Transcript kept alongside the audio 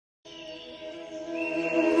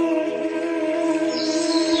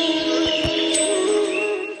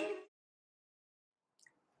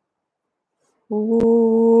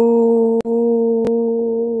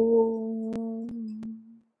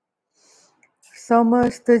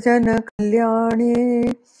समस्त जन कल्याणे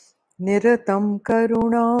निरतं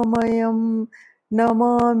करुणामयं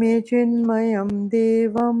नमामि चिन्मयं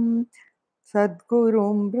देवं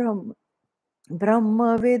सद्गुरुं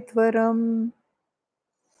ब्रह्मविद्वरं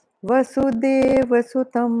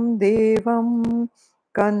वसुदेवसुतं देवं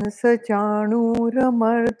कंसचाणूरमर्दनं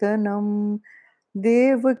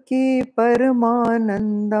देवकी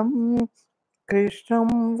परमानन्दं कृष्णं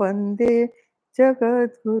वन्दे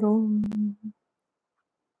जगद्गुरुम्.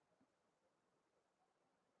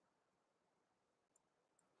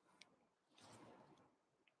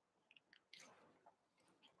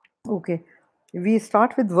 Okay, we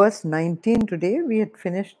start with verse 19 today. We had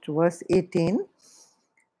finished verse 18.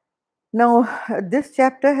 Now, this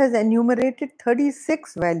chapter has enumerated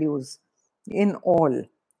 36 values in all,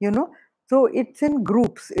 so it's in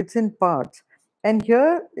groups, it's in parts. And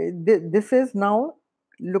here, this is now,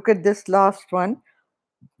 look at this last one.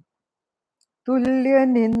 Tulya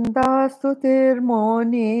ninda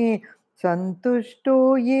stutirmoni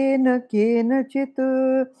santushto yena kenachit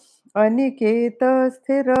aniketa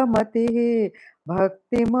sthiramatihi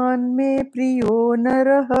bhaktiman me priyo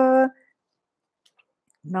naraha.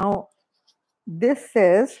 Now, this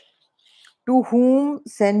says, to whom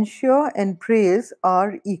censure and praise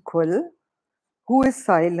are equal, who is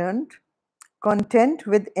silent, content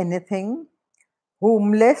with anything,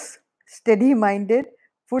 homeless, steady minded,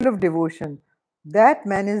 full of devotion, that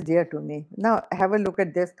man is dear to me. Now, have a look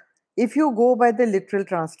at this. If you go by the literal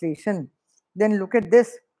translation, then look at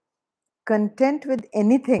this: content with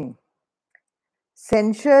anything.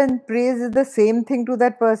 Censure and praise is the same thing to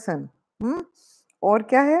that person. और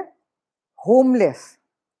क्या है? Homeless.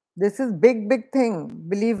 This is big thing.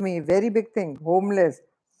 Believe me, very big thing. Homeless,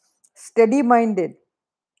 steady minded,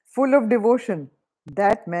 full of devotion.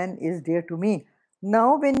 That man is dear to me.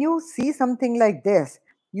 Now, when you see something like this,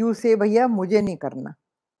 you say, Bhaiya, mujhe nahi karna.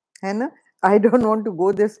 है ना? I don't want to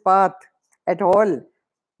go this path at all.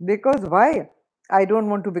 Because why? I don't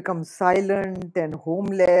want to become silent and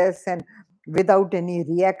homeless and without any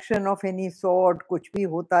reaction of any sort. Kuch bhi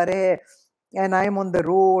hota rahe, and I am on the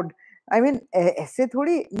road. I mean, ऐसे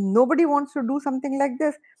थोड़ी, nobody wants to do something like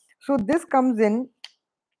this. So this comes in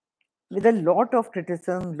with a lot of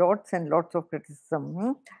criticism, lots and lots of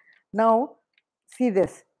criticism. Now, see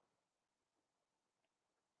this.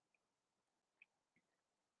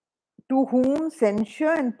 To whom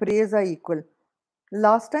censure and praise are equal.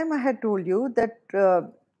 Last time I had told you that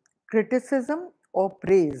criticism or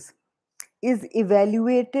praise is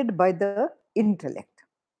evaluated by the intellect.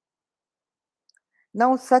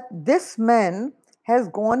 Now, this man has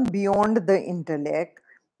gone beyond the intellect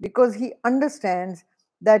because he understands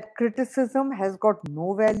that criticism has got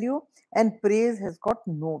no value and praise has got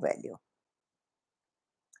no value.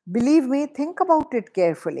 Believe me, think about it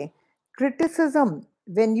carefully. Criticism,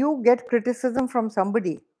 when you get criticism from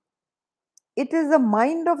somebody, it is the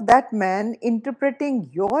mind of that man interpreting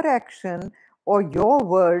your action or your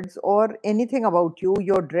words or anything about you,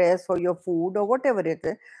 your dress or your food or whatever it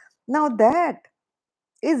is. Now, that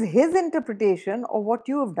is his interpretation of what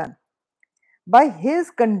you have done. By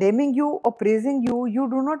his condemning you or praising you, you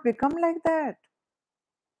do not become like that.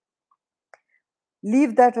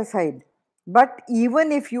 Leave that aside. But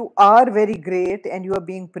even if you are very great and you are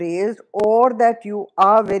being praised, or that you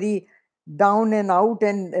are very down and out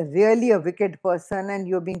and really a wicked person and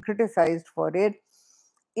you're being criticized for it,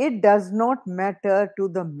 it does not matter to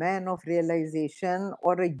the man of realization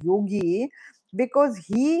or a yogi, because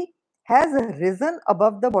he has risen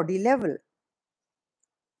above the body level.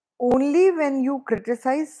 Only when you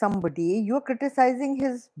criticize somebody, you're criticizing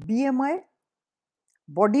his BMI,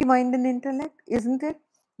 body, mind, and intellect, isn't it?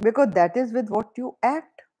 Because that is with what you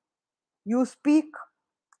act. You speak,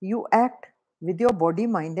 you act with your body,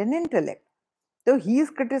 mind, and intellect. So he is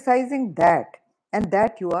criticizing that, and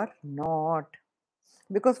that you are not.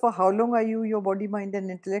 Because for how long are you your body, mind, and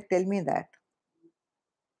intellect? Tell me that.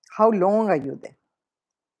 How long are you there?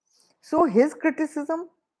 So his criticism,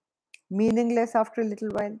 meaningless after a little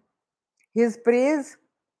while. His praise,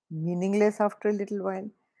 meaningless after a little while.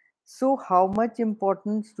 So how much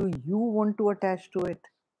importance do you want to attach to it?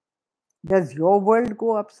 Does your world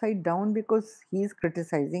go upside down because he is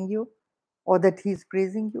criticizing you or that he is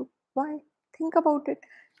praising you? Why? Think about it.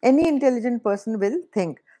 Any intelligent person will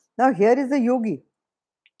think. Now here is a yogi.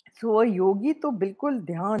 So a yogi to bilkul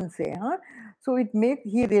dhyan se, so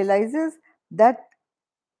he realizes that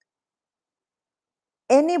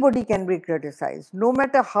anybody can be criticized. No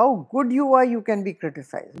matter how good you are, you can be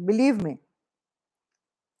criticized. Believe me.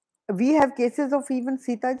 We have cases of even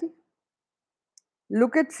Sita ji.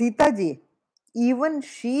 Look at Sita ji. Even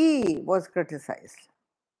she was criticized.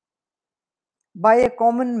 by a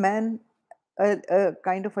common man, a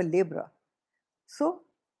kind of a laborer. So,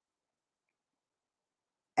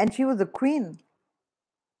 and she was a queen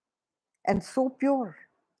and so pure.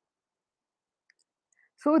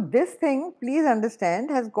 So this thing, please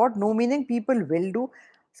understand, has got no meaning. People will do.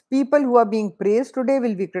 People who are being praised today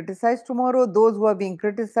will be criticized tomorrow. Those who are being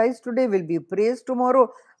criticized today will be praised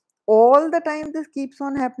tomorrow. All the time this keeps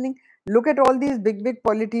on happening. Look at all these big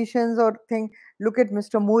politicians or thing. Look at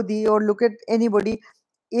Mr. Modi or look at anybody.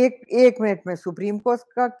 एक minute में supreme court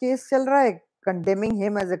का case चल रहा है, condemning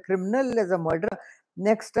him as a criminal, as a murderer.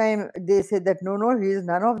 Next time they say that no, he is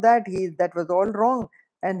none of that. That was all wrong,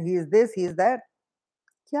 and he is this, he is that.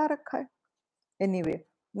 क्या रखा है? Anyway,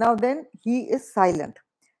 now then he is silent.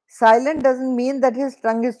 Silent doesn't mean that his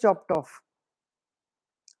tongue is chopped off.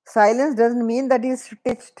 Silence doesn't mean that he's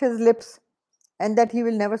stitched his lips and that he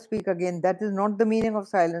will never speak again. That is not the meaning of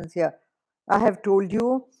silence here. I have told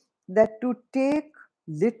you that to take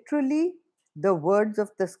literally the words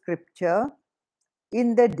of the scripture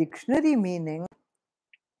in the dictionary meaning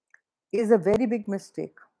is a very big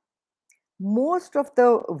mistake. Most of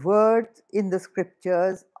the words in the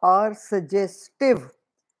scriptures are suggestive,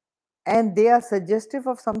 and they are suggestive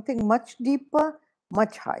of something much deeper,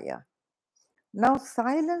 much higher. Now,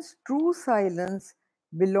 silence, true silence,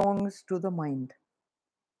 belongs to the mind.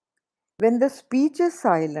 When the speech is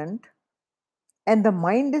silent and the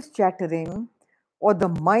mind is chattering, or the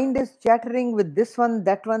mind is chattering with this one,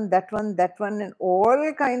 that one, that one, that one, and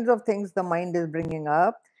all kinds of things the mind is bringing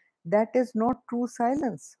up, that is not true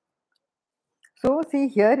silence. So, see,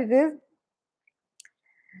 here it is.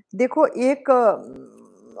 देखो एक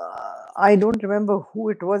I don't remember who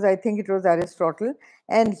it was. I think it was Aristotle,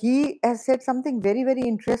 and he has said something very, very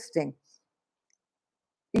interesting.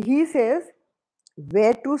 He says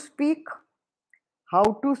where to speak,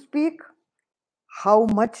 how to speak, how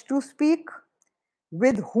much to speak,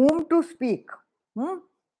 with whom to speak,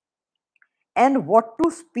 and what to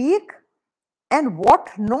speak, and what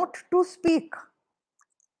not to speak,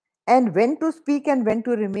 and when to speak and when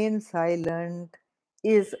to remain silent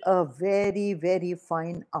is a very, very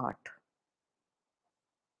fine art.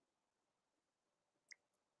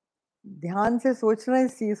 ध्यान से सोचना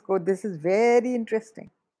इस चीज को. This is very interesting.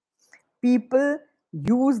 People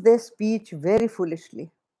use their speech very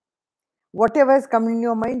foolishly. Whatever has come in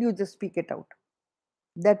your mind, you just speak it out.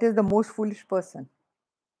 That is the most foolish person.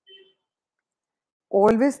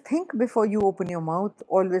 Always think before you open your mouth.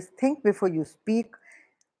 Always think before you speak.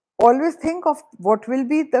 Always think of what will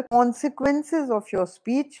be the consequences of your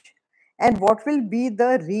speech and what will be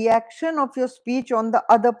the reaction of your speech on the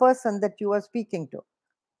other person that you are speaking to.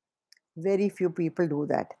 Very few people do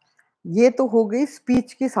that. ये तो हो गई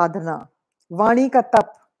speech की साधना, वाणी का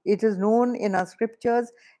तप. It is known in our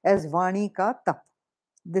scriptures as वाणी का तप.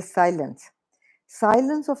 This silence.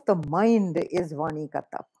 Silence of the mind is वाणी का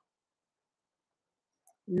तप.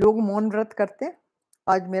 लोग मौन व्रत करते हैं.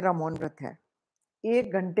 आज मेरा मौन व्रत है,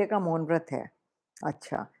 1 घंटे का मौन व्रत है.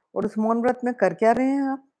 अच्छा, और उस मौन व्रत में कर क्या रहे हैं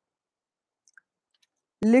आप?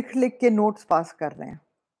 लिख लिख के नोट्स पास कर रहे हैं.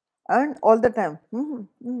 And all the time,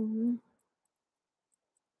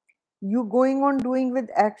 you going on doing with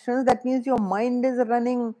actions, that means your mind is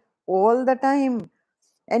running all the time.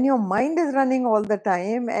 And your mind is running all the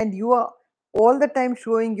time, and you are all the time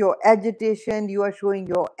showing your agitation, you are showing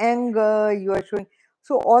your anger, you are showing.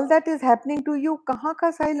 So all that is happening to you. Kahan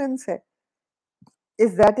ka silence hai?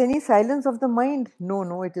 Is that any silence of the mind?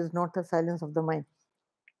 No, it is not a silence of the mind.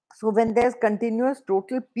 So when there's continuous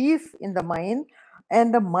total peace in the mind,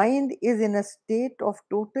 and the mind is in a state of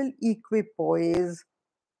total equipoise,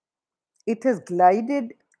 it has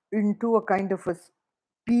glided into a kind of a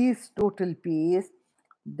peace, total peace.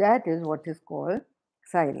 That is what is called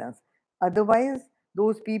silence. Otherwise,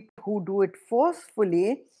 those people who do it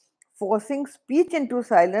forcefully, forcing speech into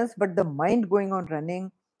silence, but the mind going on running,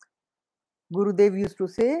 Gurudev used to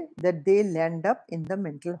say that they land up in the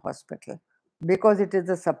mental hospital because it is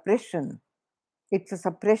a suppression. It's a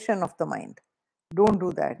suppression of the mind. Don't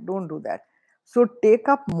do that. Don't do that. So take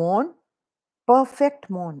up mourn, perfect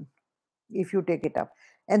mourn, if you take it up.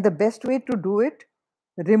 And the best way to do it,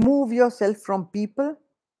 remove yourself from people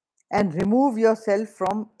and remove yourself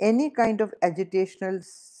from any kind of agitational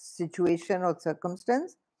situation or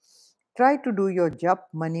circumstance. Try to do your jap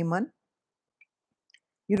maniman.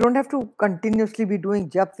 You don't have to continuously be doing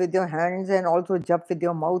jap with your hands and also jap with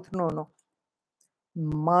your mouth. No.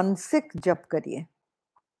 Mansik jap kariye.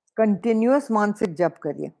 Continuous mansik jap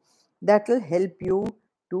kariye. That will help you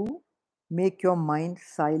to make your mind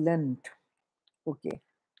silent. Okay.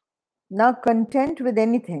 Now, content with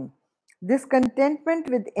anything. This contentment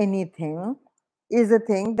with anything is a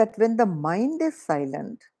thing that when the mind is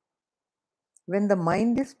silent, when the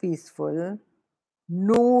mind is peaceful,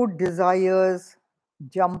 no desires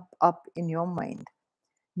jump up in your mind.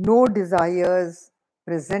 No desires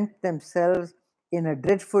present themselves in a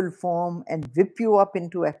dreadful form and whip you up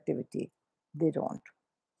into activity. They don't.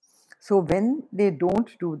 So when they don't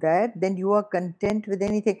do that, then you are content with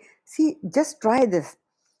anything. See, just try this.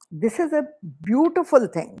 This is a beautiful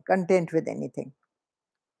thing, content with anything.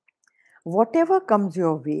 Whatever comes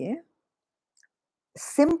your way,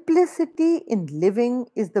 simplicity in living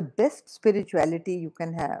is the best spirituality you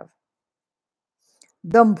can have.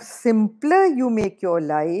 The simpler you make your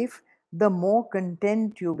life, the more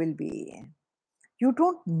content you will be. You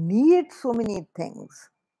don't need so many things.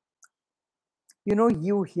 You know,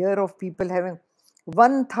 you hear of people having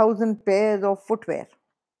 1,000 pairs of footwear,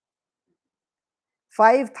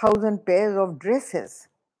 5,000 pairs of dresses.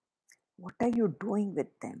 What are you doing with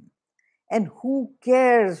them? And who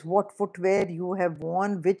cares what footwear you have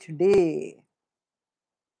worn which day?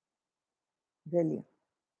 Really,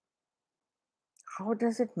 how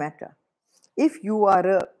does it matter? If you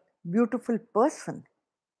are a beautiful person,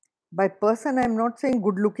 by person I'm not saying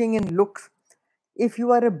good looking in looks, if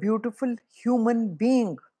you are a beautiful human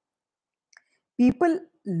being, people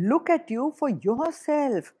look at you for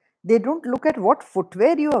yourself. They don't look at what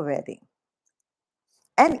footwear you are wearing.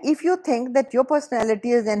 And if you think that your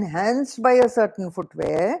personality is enhanced by a certain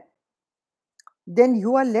footwear, then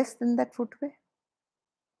you are less than that footwear.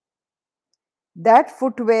 That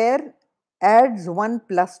footwear adds one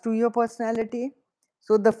plus to your personality.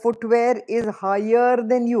 So the footwear is higher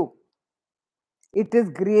than you. It is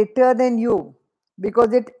greater than you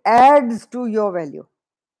because it adds to your value.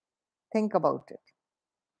 Think about it.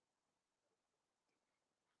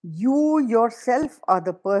 You yourself are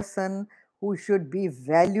the person who should be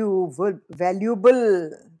valuable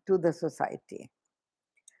to the society.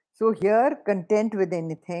 So here, content with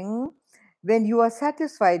anything. When you are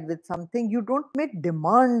satisfied with something, you don't make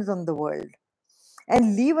demands on the world.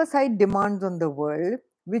 And leave aside demands on the world,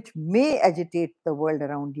 which may agitate the world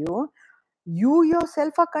around you. You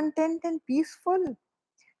yourself are content and peaceful.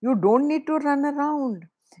 You don't need to run around.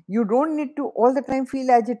 You don't need to all the time feel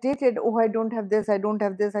agitated. Oh, I don't have this, I don't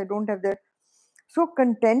have this, I don't have that. So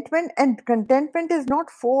contentment is not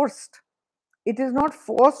forced. It is not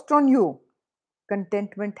forced on you.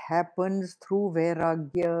 Contentment happens through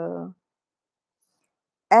vairagya.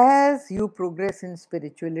 As you progress in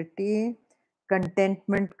spirituality,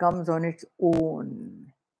 contentment comes on its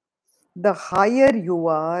own. The higher you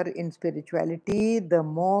are in spirituality, the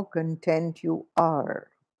more content you are.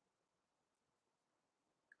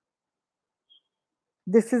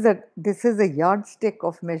 This is a yardstick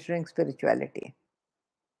of measuring spirituality.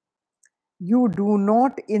 You do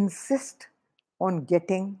not insist on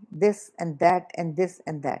getting this and that and this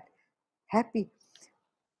and that. Happy.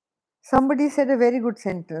 Somebody said a very good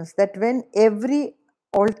sentence that when every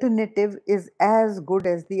alternative is as good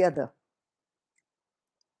as the other.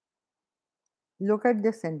 Look at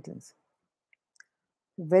this sentence.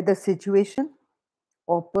 Whether situation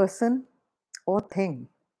or person or thing,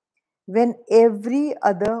 when every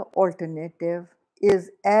other alternative is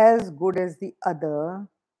as good as the other,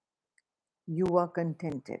 you are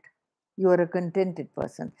contented. You are a contented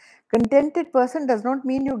person. Contented person does not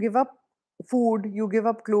mean you give up food, you give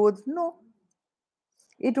up clothes. No.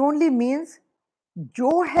 It only means जो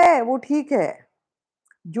है वो ठीक है,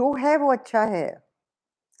 जो है वो अच्छा है.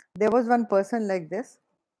 There was one person like this.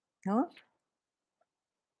 Huh?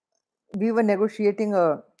 We were negotiating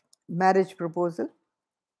a marriage proposal.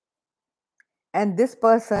 And this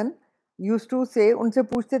person used to say, उनसे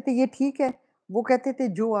पूछते थे ये ठीक है, वो कहते थे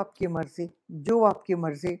जो आपकी मर्जी, जो आपकी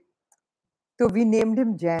मर्जी. So we named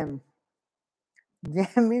him Jam.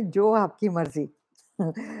 Jam means जो आपकी मर्जी.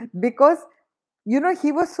 Because you know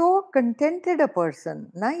he was so contented a person,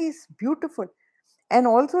 nice, beautiful. And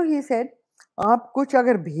also he said, आप कुछ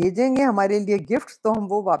अगर भेजेंगे हमारे लिए गिफ्ट्स तो हम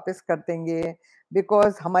वो वापस कर देंगे,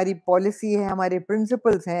 बिकॉज हमारी पॉलिसी है, हमारे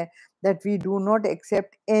प्रिंसिपल्स हैं that we do not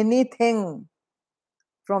accept anything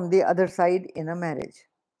from the other side in a marriage.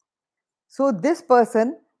 So this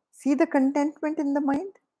person, see the contentment in the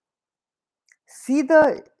mind, see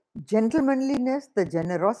the gentlemanliness, the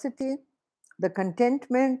generosity, the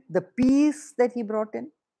contentment, the peace that he brought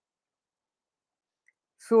in.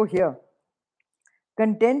 So here,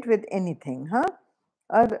 content with anything, huh?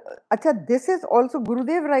 Acha, this is also,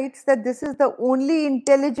 Gurudev writes that this is the only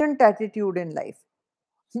intelligent attitude in life.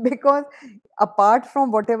 Because apart from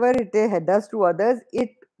whatever it does to others,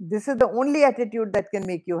 this is the only attitude that can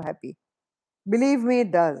make you happy. Believe me,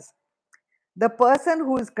 it does. The person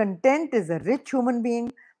who is content is a rich human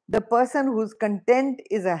being. The person who's content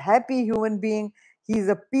is a happy human being. He is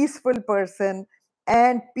a peaceful person,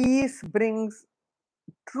 and peace brings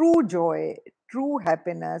true joy, true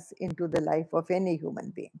happiness into the life of any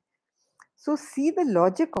human being. So see the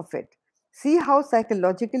logic of it. See how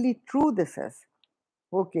psychologically true this is.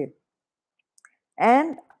 Okay.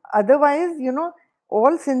 And otherwise,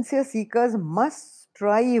 all sincere seekers must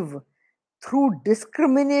strive through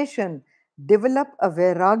discrimination, develop a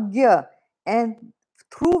vairagya, and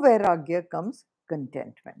through vairagya comes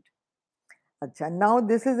contentment. Acha, now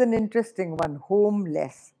this is an interesting one.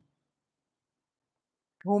 Homeless.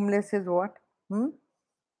 Homeless is what?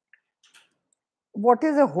 What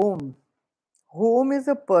is a home? Home is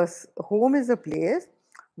a place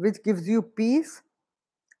which gives you peace,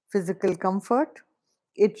 physical comfort.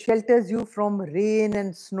 It shelters you from rain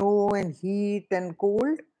and snow and heat and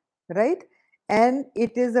cold, right? And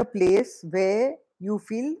it is a place where you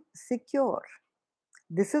feel secure.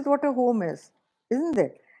 This is what a home is, isn't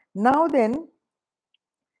it? Now then,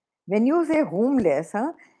 when you say homeless,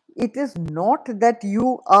 it is not that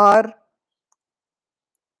you are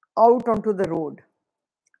out onto the road.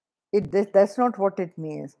 That's not what it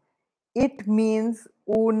means. It means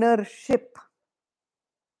ownership.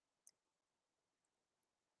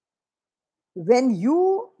 When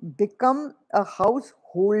you become a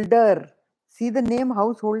householder, see the name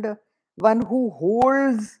householder, one who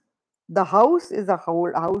holds the house is a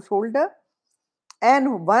householder,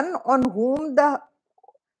 and one whom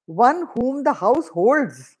the house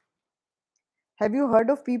holds. Have you heard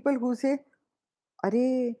of people who say,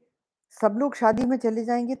 अरे सब लोग शादी में चले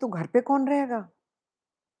जाएंगे तो घर पे कौन रहेगा?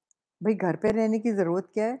 भाई घर पे रहने की जरूरत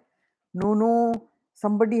क्या है? No,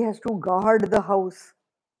 somebody has to guard the house.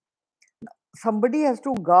 Somebody has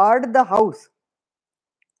to guard the house,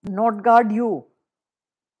 not guard you.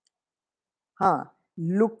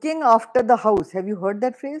 Looking after the house. Have you heard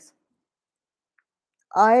that phrase?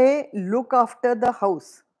 I look after the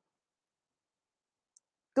house.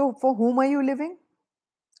 So for whom are you living?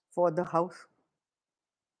 For the house.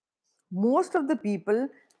 Most of the people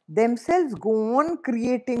themselves go on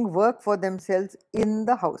creating work for themselves in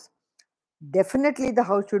the house. Definitely the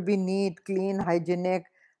house should be neat, clean, hygienic,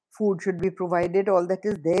 food should be provided, all that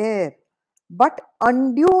is there. But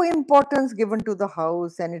undue importance given to the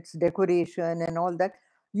house and its decoration and all that,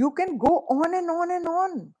 you can go on and on and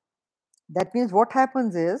on. That means what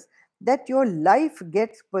happens is that your life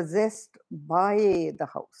gets possessed by the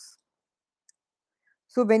house.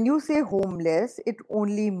 So when you say homeless, it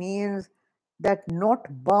only means that not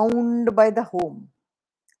bound by the home,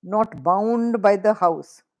 not bound by the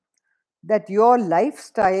house, that your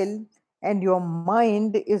lifestyle and your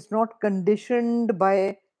mind is not conditioned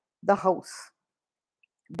by the house.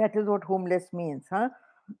 That is what homeless means.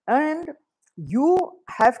 And you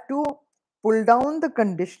have to pull down the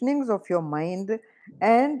conditionings of your mind,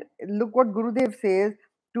 and look what Gurudev says,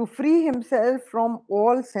 to free himself from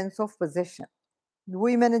all sense of possession.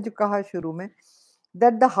 वही मैंने जो कहा शुरू में,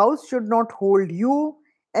 that the house should not hold you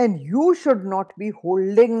and you should not be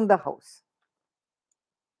holding the house.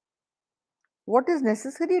 What is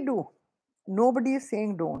necessary, do. Nobody is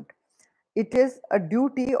saying don't. It is a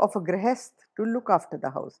duty of a grihast to look after the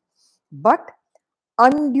house. But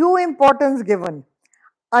undue importance given,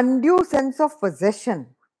 undue sense of possession,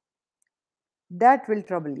 that will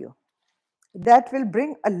trouble you. That will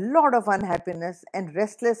bring a lot of unhappiness and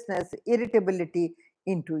restlessness, irritability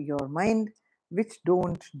into your mind, which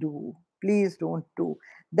don't do. Please don't do.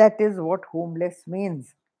 That is what homeless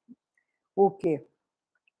means. Okay.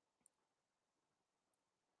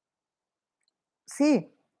 See,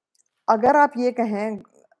 agar aap ye kahen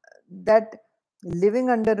that living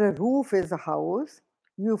under a roof is a house,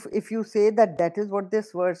 if you say that that is what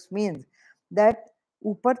this verse means, that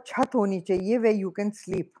upar chhat honi chahiye where you can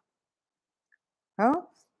sleep.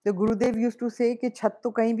 The Gurudev used to say कि छत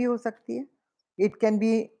तो कहीं भी हो सकती है. It can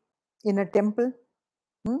be in a temple,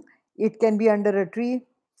 it can be under a tree,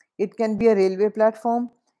 it can be a railway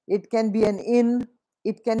platform, it can be an inn,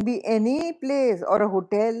 it can be any place, or a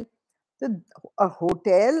hotel. So a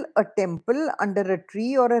hotel, a temple under a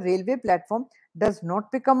tree or a railway platform does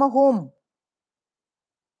not become a home.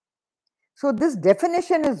 So this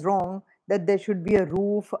definition is wrong, that there should be a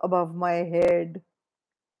roof above my head.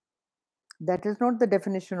 That is not the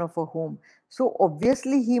definition of a home. So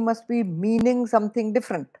obviously he must be meaning something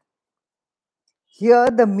different. Here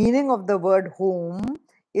the meaning of the word home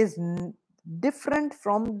is different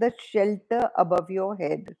from the shelter above your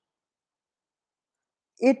head.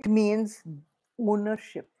 It means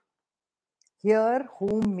ownership. Here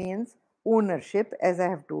home means ownership, as I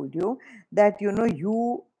have told you, that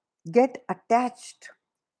you get attached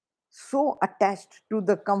so attached to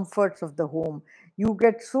the comforts of the home. You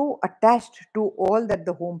get so attached to all that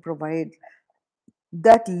the home provides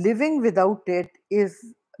that living without it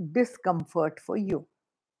is discomfort for you.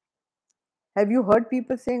 Have you heard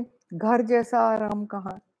people saying, "Ghar jaisa aaram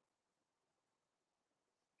kahan?"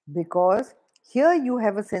 Because here you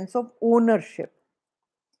have a sense of ownership.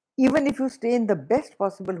 Even if you stay in the best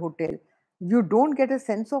possible hotel, you don't get a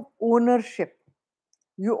sense of ownership.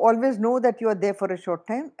 You always know that you are there for a short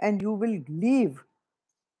time and you will leave.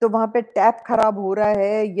 तो वहां पे tap खराब हो रहा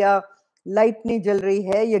है या light नहीं जल रही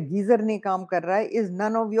है या गीजर नहीं काम कर रहा है is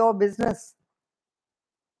none of your business,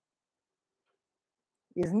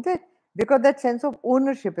 isn't it? Because that sense of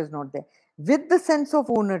ownership is not there. With the sense of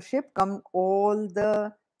ownership come all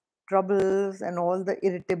the troubles and all the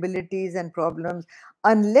irritabilities and problems.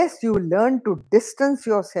 Unless you learn to distance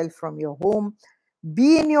yourself from your home,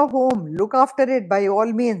 be in your home, look after it by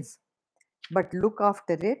all means, but look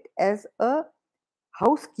after it as a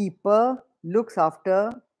housekeeper looks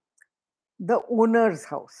after the owner's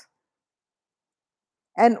house.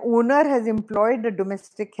 An owner has employed a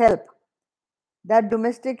domestic help. That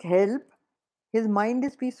domestic help, his mind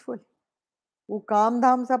is peaceful. वो काम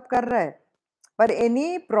धाम सब कर रहा है, but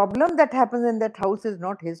any problem that happens in that house is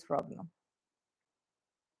not his problem.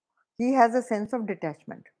 He has a sense of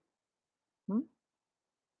detachment.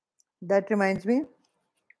 That reminds me,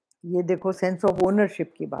 ये देखो sense of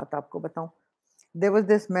ownership की बात आपको बताऊं. There was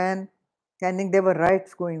this man standing, there were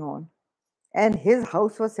riots going on, and his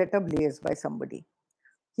house was set ablaze by somebody.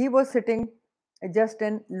 He was sitting just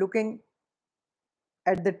and looking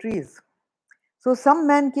at the trees. So some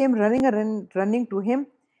man came running to him.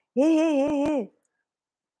 Hey, hey, hey, hey.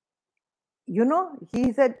 You know,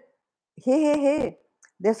 he said, hey, hey, hey,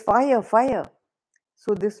 there's fire, fire.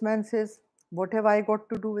 So this man says, what have I got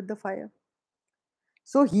to do with the fire?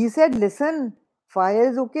 So he said, listen, fire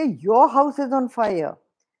is okay. Your house is on fire.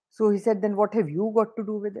 So he said, then what have you got to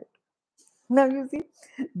do with it? Now you see,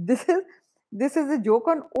 this is a joke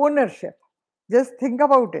on ownership. Just think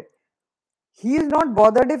about it. He is not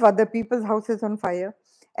bothered if other people's house is on fire.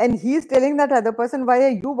 And he is telling that other person, why are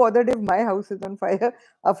you bothered if my house is on fire?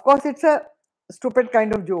 Of course, it's a stupid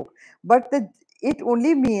kind of joke. But it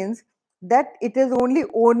only means that it is only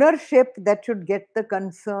ownership that should get the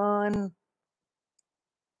concern.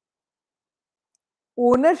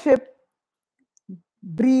 Ownership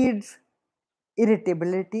breeds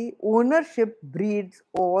irritability. Ownership breeds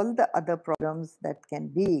all the other problems that can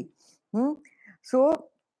be. So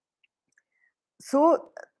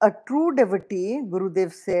a true devotee,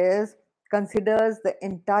 Gurudev says, considers the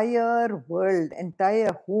entire world,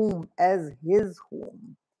 entire home as his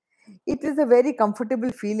home. It is a very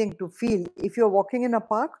comfortable feeling to feel if you're walking in a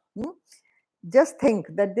park. Just think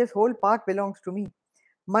that this whole park belongs to me.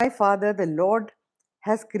 My Father, the Lord,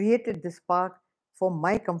 has created this park for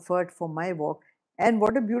my comfort, for my walk. And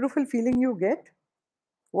what a beautiful feeling you get.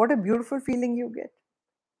 What a beautiful feeling you get.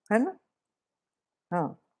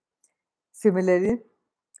 Huh? Similarly,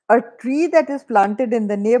 a tree that is planted in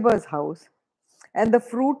the neighbor's house and the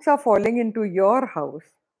fruits are falling into your house.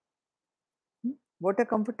 What a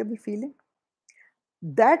comfortable feeling.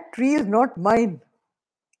 That tree is not mine.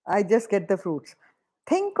 I just get the fruits.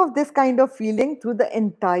 Think of this kind of feeling through the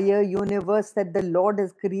entire universe that the Lord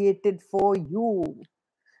has created for you.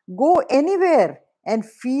 Go anywhere and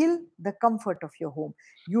feel the comfort of your home.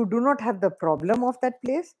 You do not have the problem of that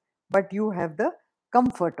place, but you have the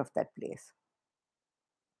comfort of that place.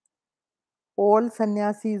 All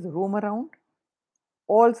sannyasis roam around.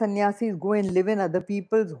 All sannyasis go and live in other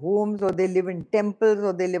people's homes, or they live in temples,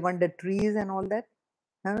 or they live under trees and all that.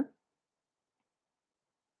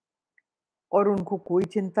 और उनको कोई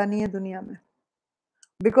चिंता नहीं है दुनिया में.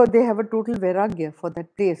 Because they have a total vairagya for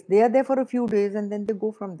that place. They are there for a few days and then they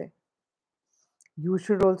go from there. You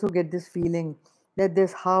should also get this feeling that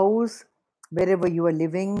this house, wherever you are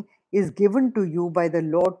living, is given to you by the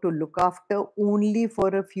Lord to look after only for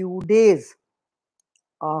a few days.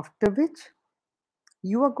 After which,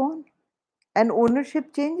 you are gone. And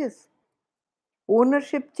ownership changes.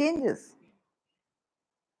 Ownership changes.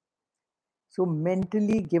 So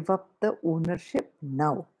mentally give up the ownership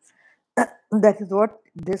now. That is what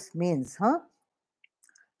this means.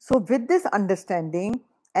 So with this understanding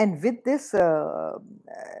and with this vairagya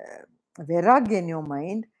in your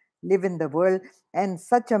mind, live in the world, and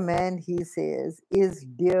such a man, he says, is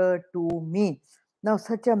dear to me. Now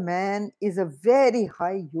such a man is a very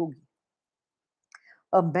high yogi,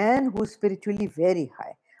 a man who is spiritually very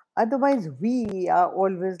high. Otherwise we are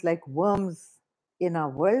always like worms in our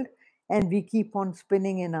world, and we keep on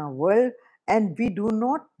spinning in our world, and we do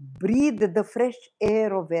not breathe the fresh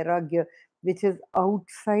air of vairagya. which is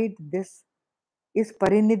outside this, is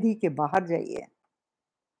parinidhi ke bahar jaiye.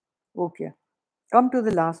 Okay, come to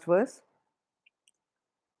the last verse.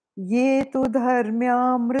 ये तु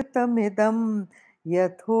धर्म्यामृतमिदं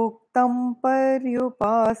यथोक्तं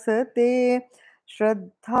पर्युपासते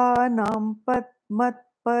श्रद्धानां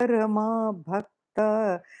मत्परमा भक्त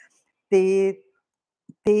ते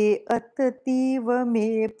ते अतीव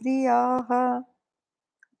मे प्रियाः.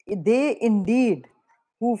 They indeed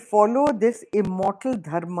who follow this immortal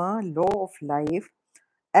dharma, law of life,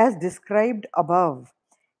 as described above,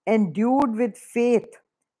 endued with faith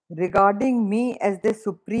regarding me as the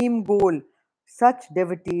supreme goal, such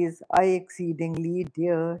devotees are exceedingly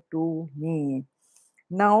dear to me.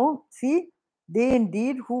 Now, see, they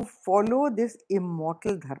indeed who follow this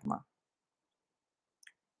immortal dharma.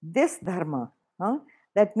 This dharma,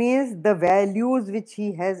 that means the values which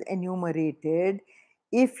he has enumerated,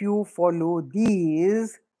 if you follow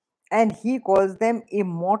these, and he calls them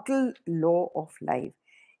immortal law of life.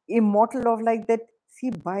 Immortal law of life, that see,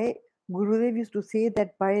 by Gurudev used to say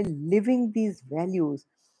that by living these values,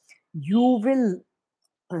 you will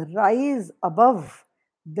rise above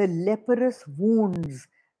the leprous wounds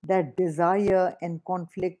that desire and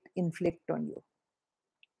conflict inflict on you.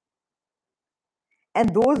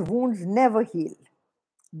 And those wounds never heal.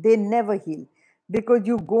 They never heal because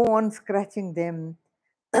you go on scratching them.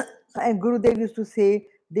 And Gurudev used to say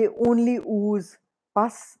they only ooze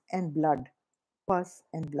pus and blood, pus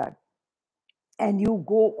and blood. And you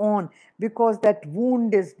go on because that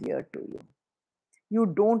wound is dear to you. You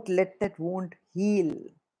don't let that wound heal.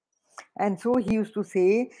 And so he used to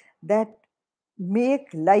say that make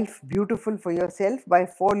life beautiful for yourself by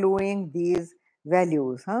following these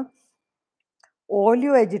values. All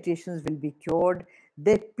your agitations will be cured.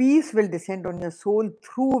 That peace will descend on your soul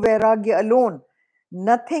through Vairagya alone,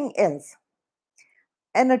 nothing else.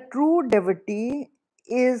 And a true devotee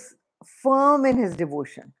is firm in his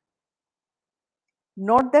devotion.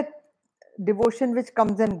 Not that devotion which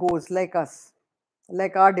comes and goes like us,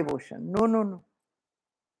 like our devotion. No, no, no.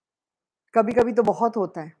 Kabhi kabhi to bahut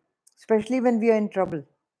hota hai, especially when we are in trouble.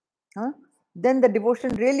 Then the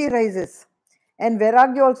devotion really rises. And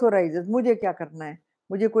Vairagya also rises. मुझे क्या करना है?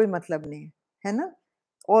 मुझे कोई मतलब नहीं है ना?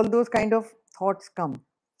 All those kind of thoughts come.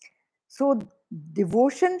 So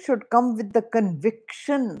devotion should come with the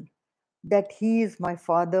conviction that he is my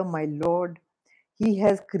Father, my Lord. He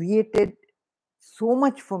has created so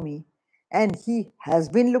much for me, and he has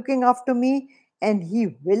been looking after me, and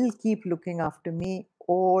he will keep looking after me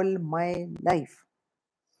all my life.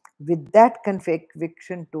 With that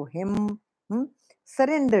conviction to him,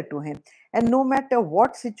 surrender to him. And no matter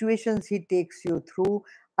what situations he takes you through,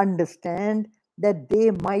 understand that they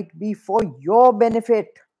might be for your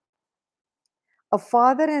benefit. A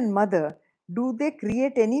father and mother, do they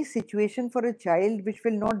create any situation for a child which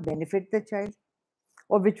will not benefit the child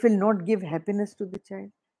or which will not give happiness to the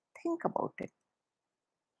child? Think about it.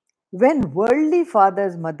 When worldly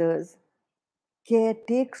fathers, mothers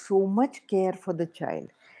take so much care for the child,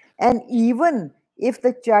 and even if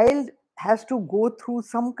the child has to go through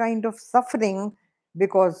some kind of suffering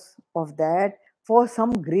because of that, for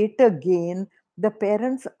some greater gain, the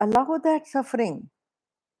parents allow that suffering.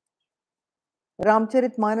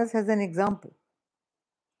 Ramcharitmanas has an example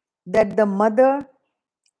that the mother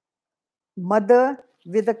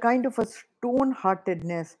with a kind of a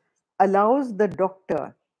stone-heartedness allows the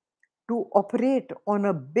doctor to operate on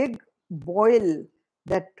a big boil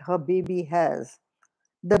that her baby has.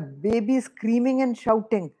 The baby is screaming and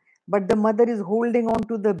shouting, but the mother is holding on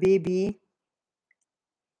to the baby,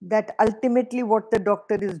 that ultimately what the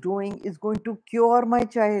doctor is doing is going to cure my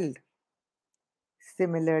child.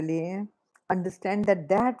 Similarly, understand that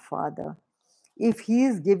that father, if he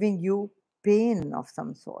is giving you pain of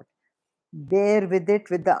some sort, bear with it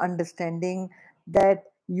with the understanding that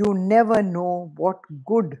you never know what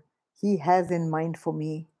good he has in mind for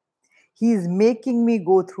me. He is making me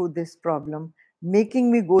go through this problem,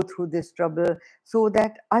 making me go through this trouble, so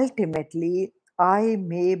that ultimately I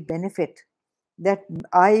may benefit, that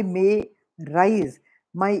I may rise.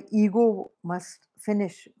 My ego must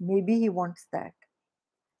finish. Maybe he wants that.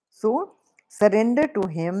 So surrender to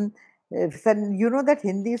him. You know that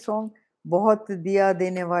Hindi song, बहुत दिया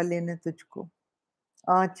देने वाले ने तुझको,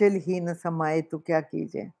 आंचल ही न समाए तो क्या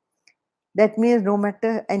कीजिए. That means no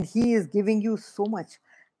matter, and he is giving you so much.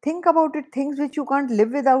 Think about it, things which you can't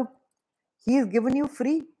live without. He is given you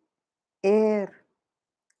free. Air,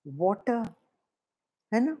 water,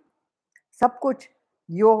 है ना? सब कुछ.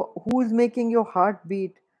 Who's making your heart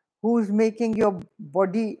beat? Who's making your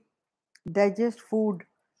body digest food?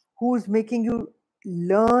 Who's making you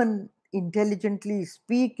learn intelligently,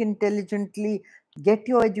 speak intelligently, get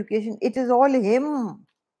your education. It is all him.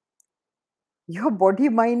 Your body,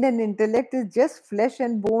 mind, and intellect is just flesh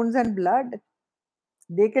and bones and blood.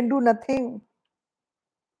 They can do nothing.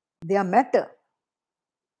 They are matter,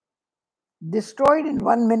 destroyed in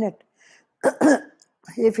 1 minute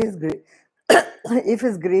if his grace if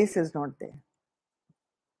his grace is not there.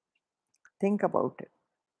 Think about it,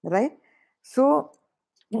 right? So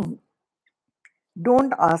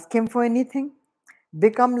don't ask him for anything.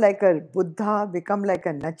 Become like a Buddha, become like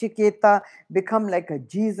a Nachiketa, become like a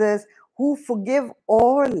Jesus who forgive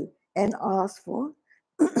all and ask for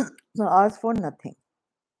ask for nothing.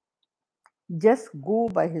 Just go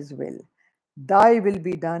by his will. Thy will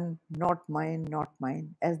be done, not mine,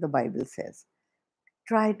 as the Bible says.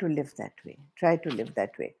 Try to live that way. Try to live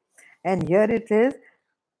that way. And here it is,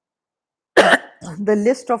 the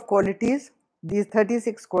list of qualities, these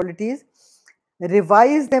 36 qualities.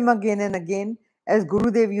 Revise them again and again. As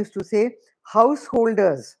Gurudev used to say,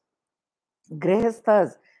 householders,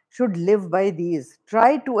 grihasthas should live by these.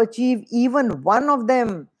 Try to achieve even one of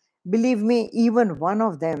them. Believe me, even one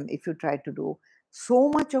of them, if you try to do, so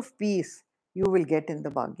much of peace you will get in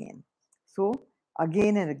the bargain. So,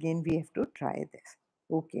 again and again, we have to try this.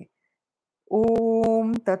 Okay.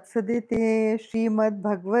 Om Tatsadite Srimad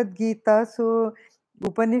Bhagavad Gita So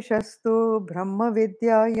Upanishasthu Brahma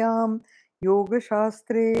Vidyayam Yoga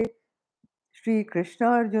Shastre Shri Krishna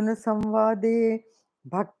Arjuna Samvade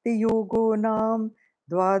Bhakti Yogo Nam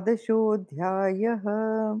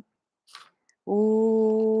Dvadashodhyayah.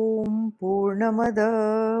 Om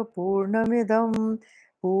Purnamada Purnamidam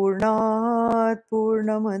Purnat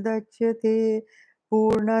Purnamadachyate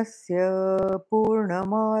Purnasya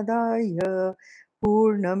Purnamadaya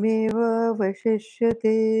Purnameva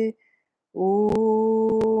Vashishyate.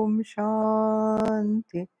 Om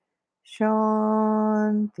Shanti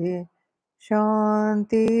Shanti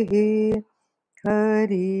Shanti.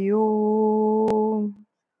 Hari Om.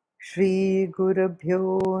 Shri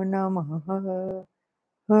Gurubhyo Namaha.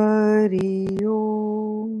 Hari Om.